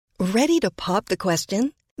Ready to pop the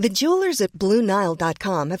question? The jewelers at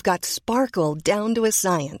BlueNile.com have got sparkle down to a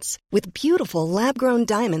science with beautiful lab-grown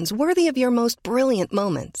diamonds worthy of your most brilliant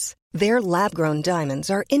moments. Their lab-grown diamonds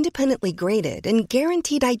are independently graded and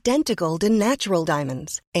guaranteed identical to natural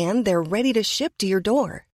diamonds, and they're ready to ship to your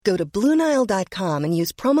door. Go to BlueNile.com and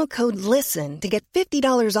use promo code LISTEN to get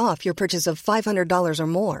 $50 off your purchase of $500 or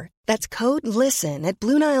more. That's code LISTEN at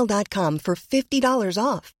BlueNile.com for $50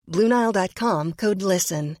 off. BlueNile.com, code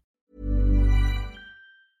LISTEN.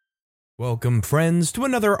 Welcome, friends, to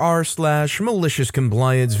another rSlash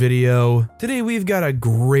MaliciousCompliance video. Today we've got a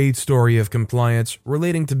great story of compliance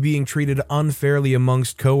relating to being treated unfairly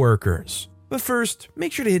amongst coworkers. But first,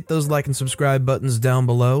 make sure to hit those like and subscribe buttons down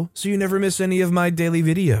below so you never miss any of my daily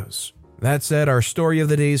videos. That said, our story of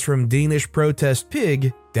the day is from Danish protest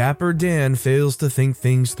pig, Dapper Dan fails to think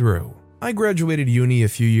things through. I graduated uni a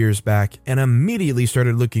few years back and immediately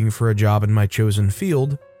started looking for a job in my chosen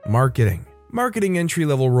field, marketing. Marketing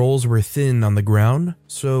entry-level roles were thin on the ground,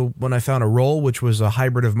 so when I found a role which was a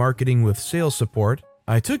hybrid of marketing with sales support,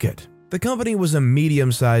 I took it. The company was a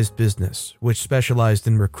medium-sized business, which specialized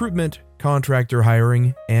in recruitment, contractor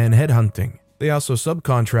hiring, and headhunting. They also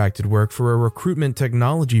subcontracted work for a recruitment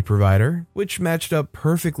technology provider, which matched up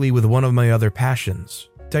perfectly with one of my other passions,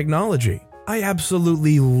 technology. I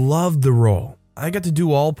absolutely loved the role. I got to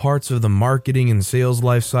do all parts of the marketing and sales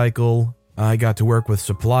lifecycle. I got to work with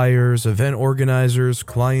suppliers, event organizers,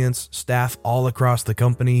 clients, staff all across the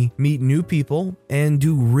company, meet new people, and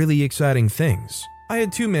do really exciting things. I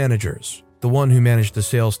had two managers, the one who managed the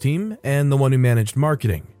sales team and the one who managed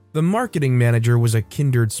marketing. The marketing manager was a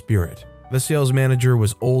kindred spirit. The sales manager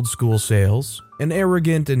was old school sales, an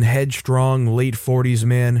arrogant and headstrong late 40s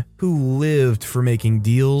man who lived for making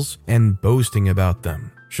deals and boasting about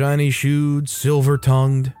them. Shiny-shoed,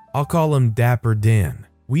 silver-tongued, I'll call him Dapper Dan.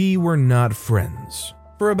 We were not friends.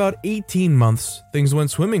 For about 18 months, things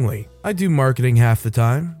went swimmingly. I'd do marketing half the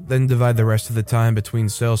time, then divide the rest of the time between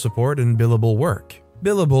sales support and billable work.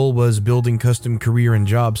 Billable was building custom career and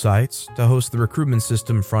job sites to host the recruitment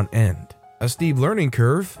system front end. A steep learning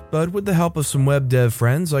curve, but with the help of some web dev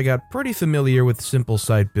friends, I got pretty familiar with simple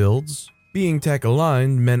site builds. Being tech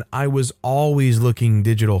aligned meant I was always looking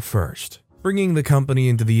digital first. Bringing the company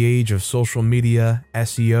into the age of social media,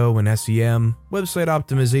 SEO and SEM, website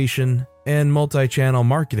optimization, and multi-channel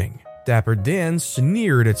marketing. Dapper Dan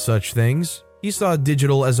sneered at such things. He saw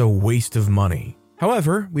digital as a waste of money.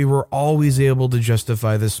 However, we were always able to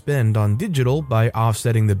justify the spend on digital by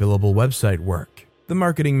offsetting the billable website work. The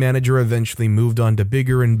marketing manager eventually moved on to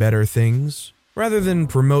bigger and better things. Rather than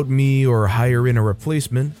promote me or hire in a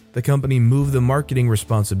replacement, the company moved the marketing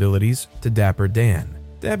responsibilities to Dapper Dan.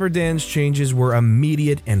 Dapper Dan's changes were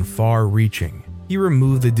immediate and far-reaching. He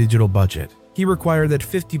removed the digital budget. He required that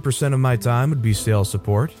 50% of my time would be sales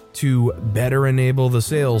support. To better enable the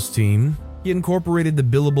sales team, he incorporated the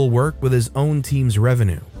billable work with his own team's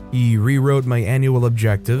revenue. He rewrote my annual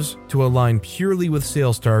objectives to align purely with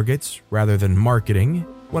sales targets rather than marketing.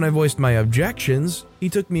 When I voiced my objections, he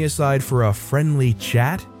took me aside for a friendly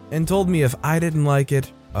chat and told me if I didn't like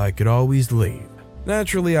it, I could always leave.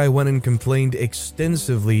 Naturally, I went and complained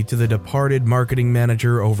extensively to the departed marketing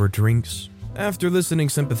manager over drinks. After listening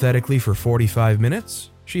sympathetically for 45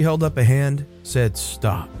 minutes, she held up a hand, said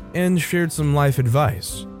stop, and shared some life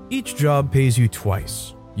advice. Each job pays you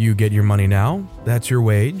twice. You get your money now, that's your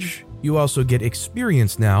wage. You also get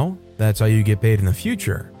experience now, that's how you get paid in the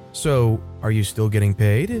future. So, are you still getting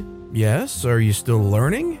paid? Yes. Are you still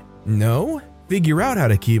learning? No. Figure out how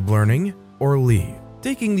to keep learning or leave.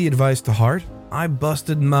 Taking the advice to heart, I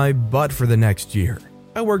busted my butt for the next year.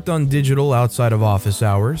 I worked on digital outside of office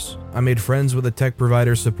hours. I made friends with the tech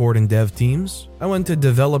provider support and dev teams. I went to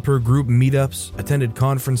developer group meetups, attended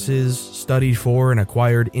conferences, studied for and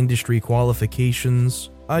acquired industry qualifications.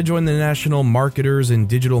 I joined the National Marketers and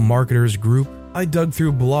Digital Marketers group. I dug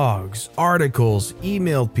through blogs, articles,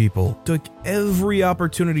 emailed people, took every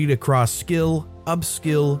opportunity to cross-skill,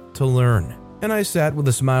 upskill, to learn. And I sat with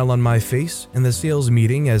a smile on my face in the sales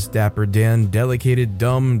meeting as Dapper Dan delegated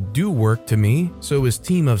dumb do work to me so his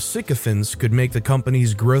team of sycophants could make the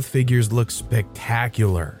company's growth figures look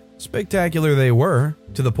spectacular. Spectacular they were,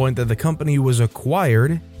 to the point that the company was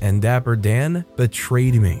acquired and Dapper Dan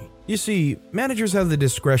betrayed me. You see, managers have the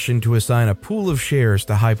discretion to assign a pool of shares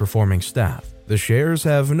to high-performing staff. The shares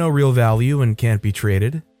have no real value and can't be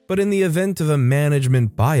traded, but in the event of a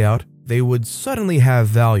management buyout, they would suddenly have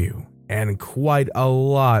value. And quite a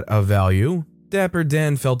lot of value. Dapper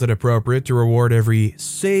Dan felt it appropriate to reward every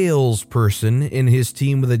salesperson in his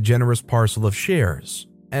team with a generous parcel of shares.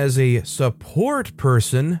 As a support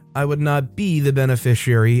person, I would not be the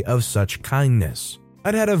beneficiary of such kindness.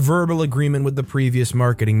 I'd had a verbal agreement with the previous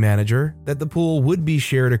marketing manager that the pool would be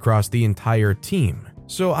shared across the entire team,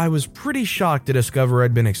 so I was pretty shocked to discover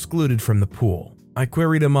I'd been excluded from the pool. I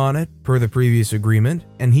queried him on it, per the previous agreement,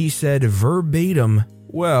 and he said verbatim,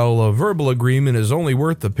 "Well, a verbal agreement is only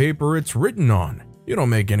worth the paper it's written on. You don't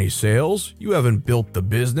make any sales, you haven't built the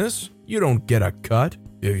business, you don't get a cut.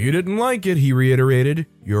 If you didn't like it," he reiterated,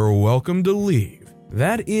 "you're welcome to leave."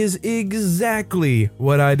 That is exactly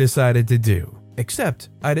what I decided to do, except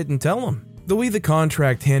I didn't tell him. The way the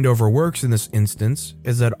contract handover works in this instance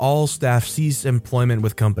is that all staff cease employment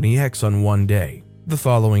with Company X on one day. The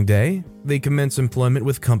following day, they commence employment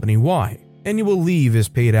with Company Y. Annual leave is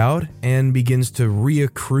paid out and begins to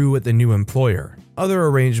reaccrue at the new employer. Other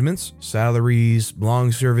arrangements, salaries,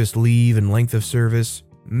 long service leave, and length of service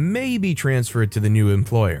may be transferred to the new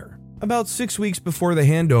employer. About 6 weeks before the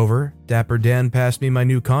handover, Dapper Dan passed me my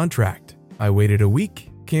new contract. I waited a week,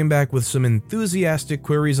 came back with some enthusiastic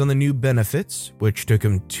queries on the new benefits, which took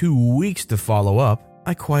him 2 weeks to follow up.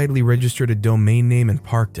 I quietly registered a domain name and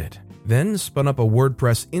parked it. Then spun up a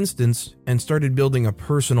WordPress instance and started building a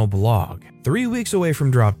personal blog. 3 weeks away from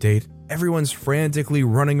drop date, everyone's frantically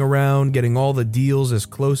running around getting all the deals as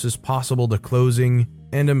close as possible to closing,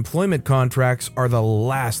 and employment contracts are the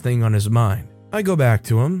last thing on his mind. I go back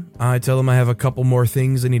to him, I tell him I have a couple more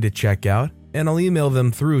things I need to check out, and I'll email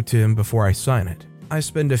them through to him before I sign it. I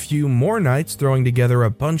spend a few more nights throwing together a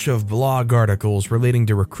bunch of blog articles relating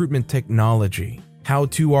to recruitment technology,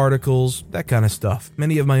 how-to articles, that kind of stuff,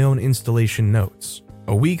 many of my own installation notes.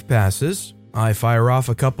 A week passes, I fire off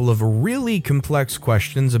a couple of really complex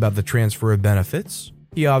questions about the transfer of benefits.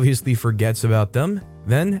 He obviously forgets about them.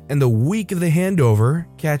 Then, in the week of the handover,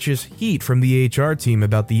 catches heat from the HR team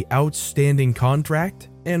about the outstanding contract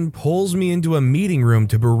and pulls me into a meeting room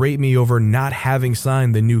to berate me over not having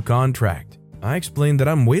signed the new contract. I explained that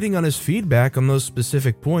I'm waiting on his feedback on those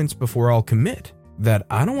specific points before I'll commit, that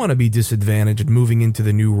I don't want to be disadvantaged moving into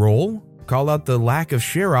the new role. Call out the lack of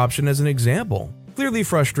share option as an example. Clearly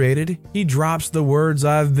frustrated, he drops the words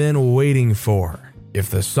I've been waiting for.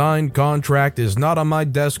 "If the signed contract is not on my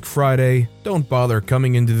desk Friday, don't bother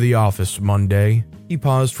coming into the office Monday." He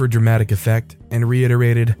paused for dramatic effect and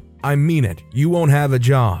reiterated, "I mean it, you won't have a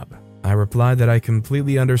job." I replied that I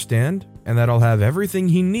completely understand and that I'll have everything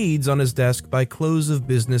he needs on his desk by close of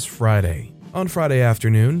business Friday. On Friday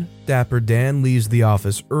afternoon, Dapper Dan leaves the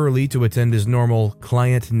office early to attend his normal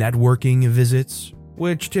client networking visits,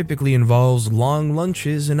 which typically involves long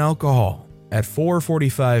lunches and alcohol. At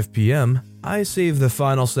 4:45 p.m., I save the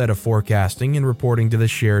final set of forecasting and reporting to the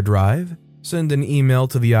share drive, send an email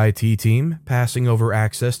to the IT team passing over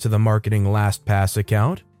access to the marketing LastPass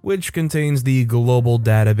account, which contains the global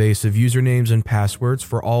database of usernames and passwords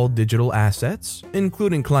for all digital assets,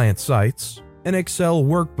 including client sites, an Excel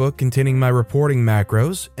workbook containing my reporting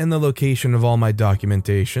macros and the location of all my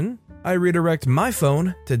documentation. I redirect my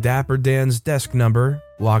phone to Dapper Dan's desk number,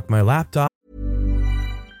 lock my laptop.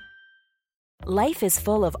 Life is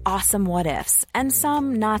full of awesome what-ifs, and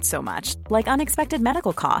some not so much, like unexpected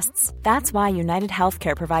medical costs. That's why United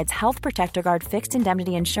Healthcare provides Health Protector Guard fixed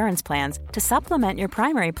indemnity insurance plans to supplement your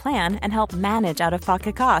primary plan and help manage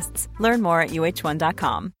out-of-pocket costs. Learn more at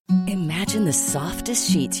uh1.com. Imagine the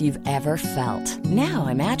softest sheets you've ever felt. Now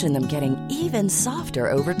imagine them getting even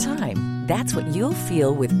softer over time. That's what you'll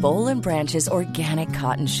feel with Boll & Branch's organic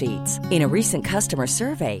cotton sheets. In a recent customer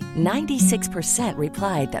survey, 96%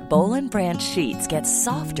 replied that Boll & Branch sheets get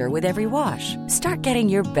softer with every wash. Start getting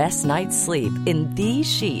your best night's sleep in these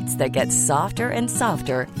sheets that get softer and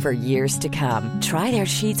softer for years to come. Try their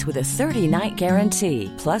sheets with a 30-night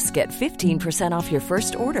guarantee. Plus, get 15% off your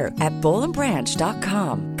first order at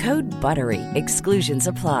bollandbranch.com. Code BUTTERY. Exclusions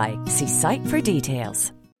apply. See site for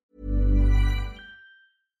details.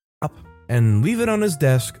 And leave it on his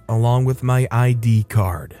desk along with my ID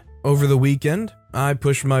card. Over the weekend, I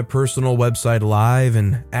push my personal website live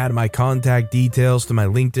and add my contact details to my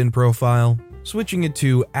LinkedIn profile, switching it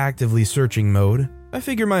to actively searching mode. I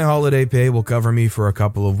figure my holiday pay will cover me for a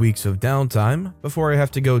couple of weeks of downtime before I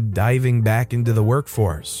have to go diving back into the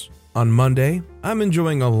workforce. On Monday, I'm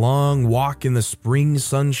enjoying a long walk in the spring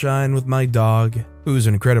sunshine with my dog, who's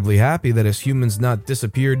incredibly happy that his human's not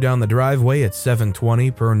disappeared down the driveway at 7:20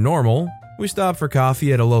 per normal. We stop for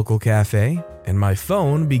coffee at a local cafe, and my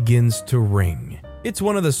phone begins to ring. It's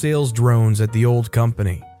one of the sales drones at the old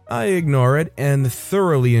company. I ignore it and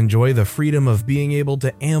thoroughly enjoy the freedom of being able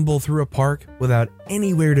to amble through a park without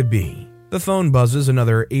anywhere to be. The phone buzzes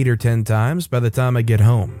another 8 or 10 times by the time I get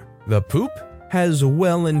home. The poop has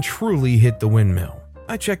well and truly hit the windmill.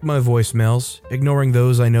 I check my voicemails, ignoring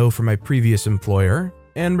those I know from my previous employer,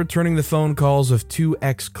 and returning the phone calls of 2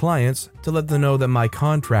 ex-clients to let them know that my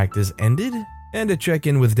contract is ended, and to check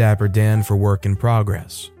in with Dapper Dan for work in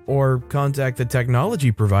progress, or contact the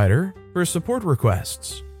technology provider for support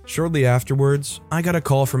requests. Shortly afterwards, I got a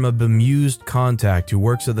call from a bemused contact who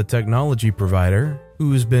works at the technology provider,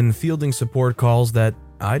 who's been fielding support calls that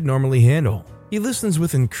I'd normally handle. He listens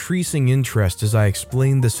with increasing interest as I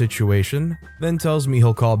explain the situation, then tells me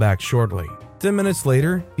he'll call back shortly. 10 minutes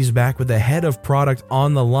later, he's back with the head of product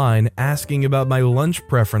on the line asking about my lunch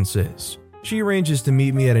preferences. She arranges to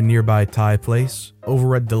meet me at a nearby Thai place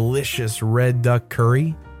over a delicious red duck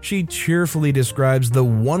curry. She cheerfully describes the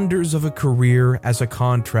wonders of a career as a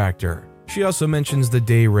contractor. She also mentions the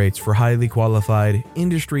day rates for highly qualified,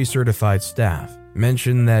 industry-certified staff,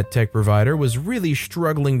 mentioned that tech provider was really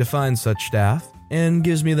struggling to find such staff, and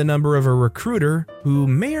gives me the number of a recruiter who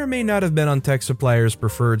may or may not have been on Tech Supplier's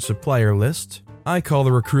preferred supplier list. I call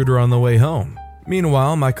the recruiter on the way home.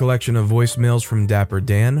 Meanwhile, my collection of voicemails from Dapper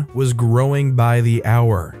Dan was growing by the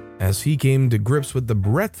hour, as he came to grips with the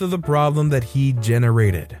breadth of the problem that he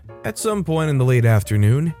generated. At some point in the late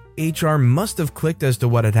afternoon, HR must have clicked as to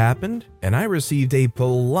what had happened, and I received a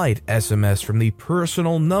polite SMS from the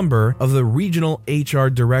personal number of the regional HR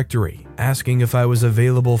directory, asking if I was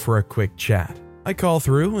available for a quick chat. I call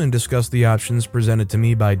through and discuss the options presented to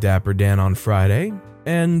me by Dapper Dan on Friday,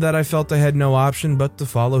 and that I felt I had no option but to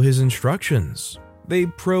follow his instructions. They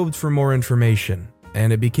probed for more information,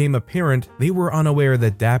 and it became apparent they were unaware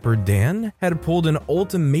that Dapper Dan had pulled an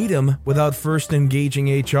ultimatum without first engaging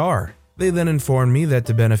HR. They then informed me that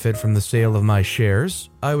to benefit from the sale of my shares,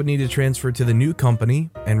 I would need to transfer to the new company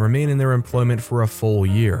and remain in their employment for a full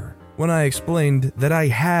year. When I explained that I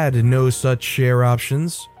had no such share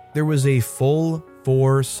options, there was a full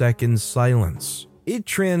 4-second silence. It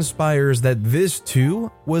transpires that this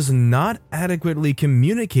too was not adequately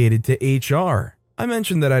communicated to HR. I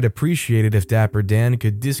mentioned that I'd appreciate it if Dapper Dan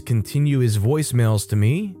could discontinue his voicemails to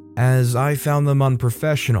me, as I found them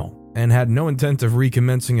unprofessional and had no intent of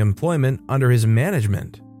recommencing employment under his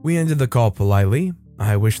management. We ended the call politely.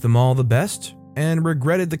 I wished them all the best and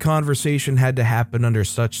regretted the conversation had to happen under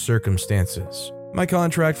such circumstances. My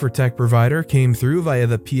contract for tech provider came through via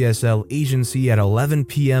the PSL agency at 11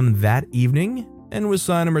 p.m. that evening and was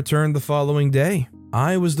signed and returned the following day.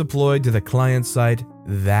 I was deployed to the client site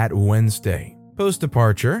that Wednesday.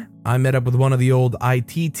 Post-departure, I met up with one of the old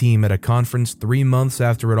IT team at a conference 3 months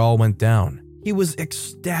after it all went down. He was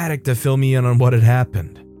ecstatic to fill me in on what had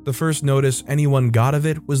happened. The first notice anyone got of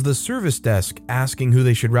it was the service desk asking who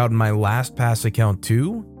they should route my LastPass account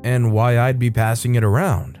to and why I'd be passing it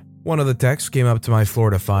around. One of the techs came up to my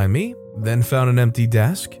floor to find me, then found an empty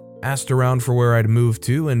desk, asked around for where I'd moved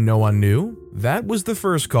to and no one knew. That was the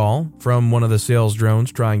first call from one of the sales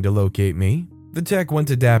drones trying to locate me. The tech went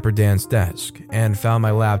to Dapper Dan's desk and found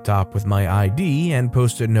my laptop with my ID and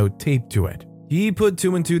post-it note taped to it. He put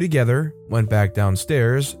 2 and 2 together, went back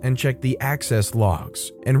downstairs and checked the access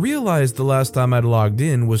logs and realized the last time I'd logged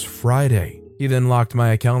in was Friday. He then locked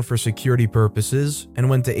my account for security purposes and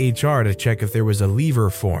went to HR to check if there was a leaver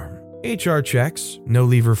form. HR checks, no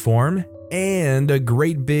leaver form, and a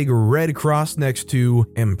great big red cross next to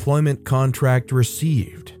employment contract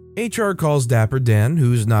received. HR calls Dapper Dan,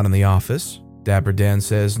 who's not in the office. Dapper Dan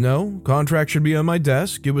says, "No, contract should be on my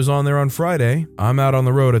desk. It was on there on Friday. I'm out on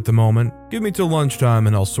the road at the moment. Give me till lunchtime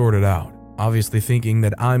and I'll sort it out." Obviously thinking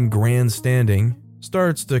that I'm grandstanding,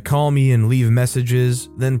 starts to call me and leave messages,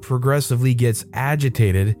 then progressively gets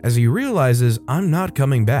agitated as he realizes I'm not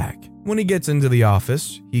coming back. When he gets into the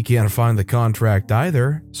office, he can't find the contract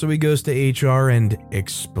either, so he goes to HR and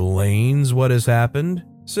explains what has happened.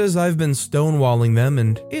 Says I've been stonewalling them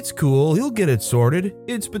and it's cool, he'll get it sorted.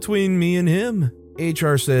 It's between me and him.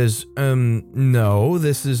 HR says, no,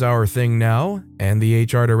 this is our thing now, and the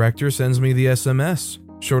HR director sends me the SMS.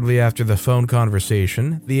 Shortly after the phone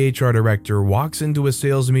conversation, the HR director walks into a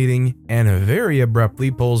sales meeting and very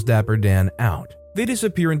abruptly pulls Dapper Dan out. They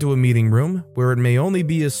disappear into a meeting room where it may only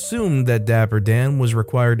be assumed that Dapper Dan was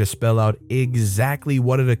required to spell out exactly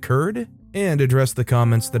what had occurred and address the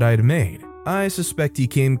comments that I'd made. I suspect he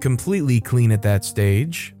came completely clean at that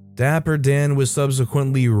stage. Dapper Dan was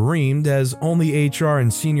subsequently reamed, as only HR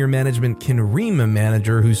and senior management can ream a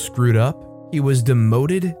manager who screwed up. He was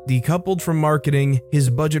demoted, decoupled from marketing, his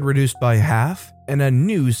budget reduced by half, and a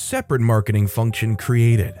new separate marketing function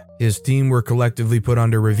created. His team were collectively put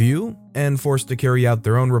under review and forced to carry out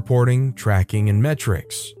their own reporting, tracking, and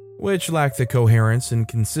metrics, which lacked the coherence and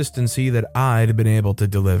consistency that I'd been able to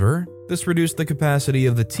deliver. This reduced the capacity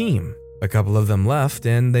of the team. A couple of them left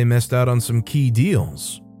and they missed out on some key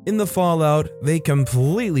deals. In the fallout, they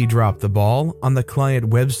completely dropped the ball on the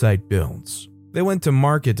client website builds. They went to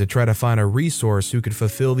market to try to find a resource who could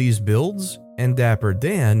fulfill these builds, and Dapper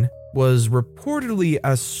Dan was reportedly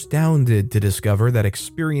astounded to discover that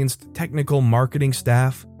experienced technical marketing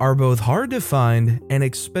staff are both hard to find and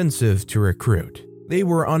expensive to recruit. They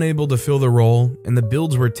were unable to fill the role, and the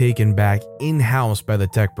builds were taken back in-house by the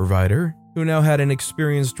tech provider, who now had an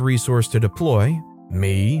experienced resource to deploy,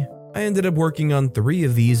 me. I ended up working on 3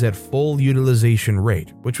 of these at full utilization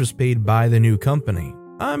rate, which was paid by the new company.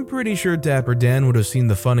 I'm pretty sure Dapper Dan would have seen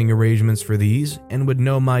the funding arrangements for these and would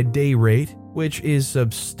know my day rate, which is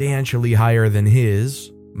substantially higher than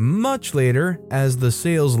his. Much later, as the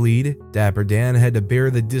sales lead, Dapper Dan had to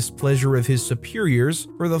bear the displeasure of his superiors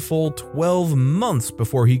for the full 12 months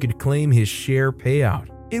before he could claim his share payout.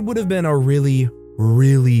 It would have been a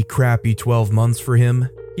really crappy 12 months for him.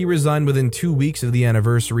 He resigned within 2 weeks of the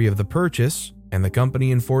anniversary of the purchase, and the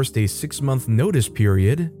company enforced a 6-month notice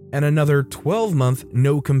period and another 12-month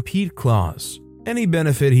no-compete clause. Any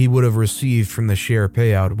benefit he would have received from the share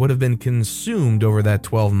payout would have been consumed over that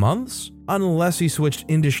 12 months unless he switched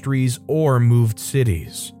industries or moved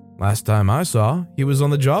cities. Last time I saw, he was on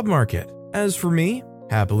the job market. As for me,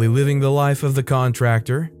 happily living the life of the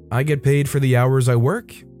contractor, I get paid for the hours I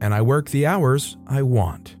work, and I work the hours I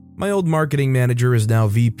want. My old marketing manager is now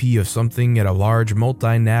VP of something at a large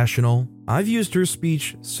multinational. I've used her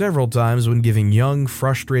speech several times when giving young,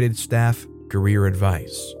 frustrated staff career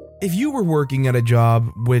advice. If you were working at a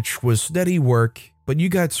job which was steady work, but you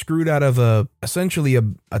got screwed out of essentially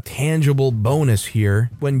a tangible bonus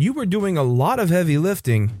here, when you were doing a lot of heavy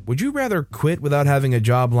lifting, would you rather quit without having a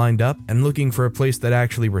job lined up and looking for a place that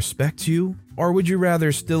actually respects you? Or would you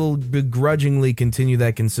rather still begrudgingly continue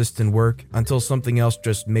that consistent work until something else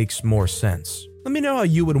just makes more sense? Let me know how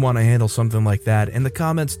you would want to handle something like that in the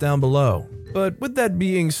comments down below. But with that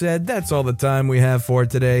being said, that's all the time we have for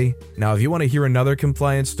today. Now, if you want to hear another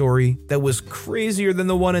compliance story that was crazier than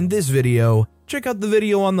the one in this video, check out the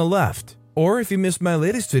video on the left. Or if you missed my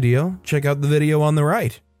latest video, check out the video on the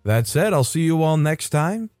right. That said, I'll see you all next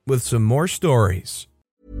time with some more stories.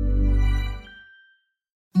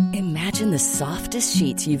 Imagine the softest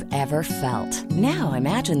sheets you've ever felt. Now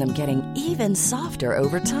imagine them getting even softer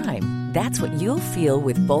over time. That's what you'll feel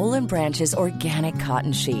with Boll & Branch's organic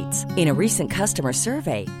cotton sheets. In a recent customer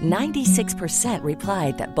survey, 96%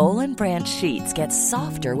 replied that Boll & Branch sheets get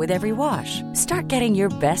softer with every wash. Start getting your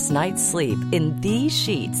best night's sleep in these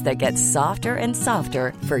sheets that get softer and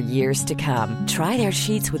softer for years to come. Try their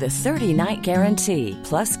sheets with a 30-night guarantee.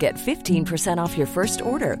 Plus, get 15% off your first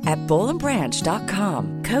order at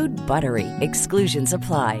bollandbranch.com. Code BUTTERY. Exclusions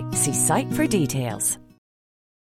apply. See site for details.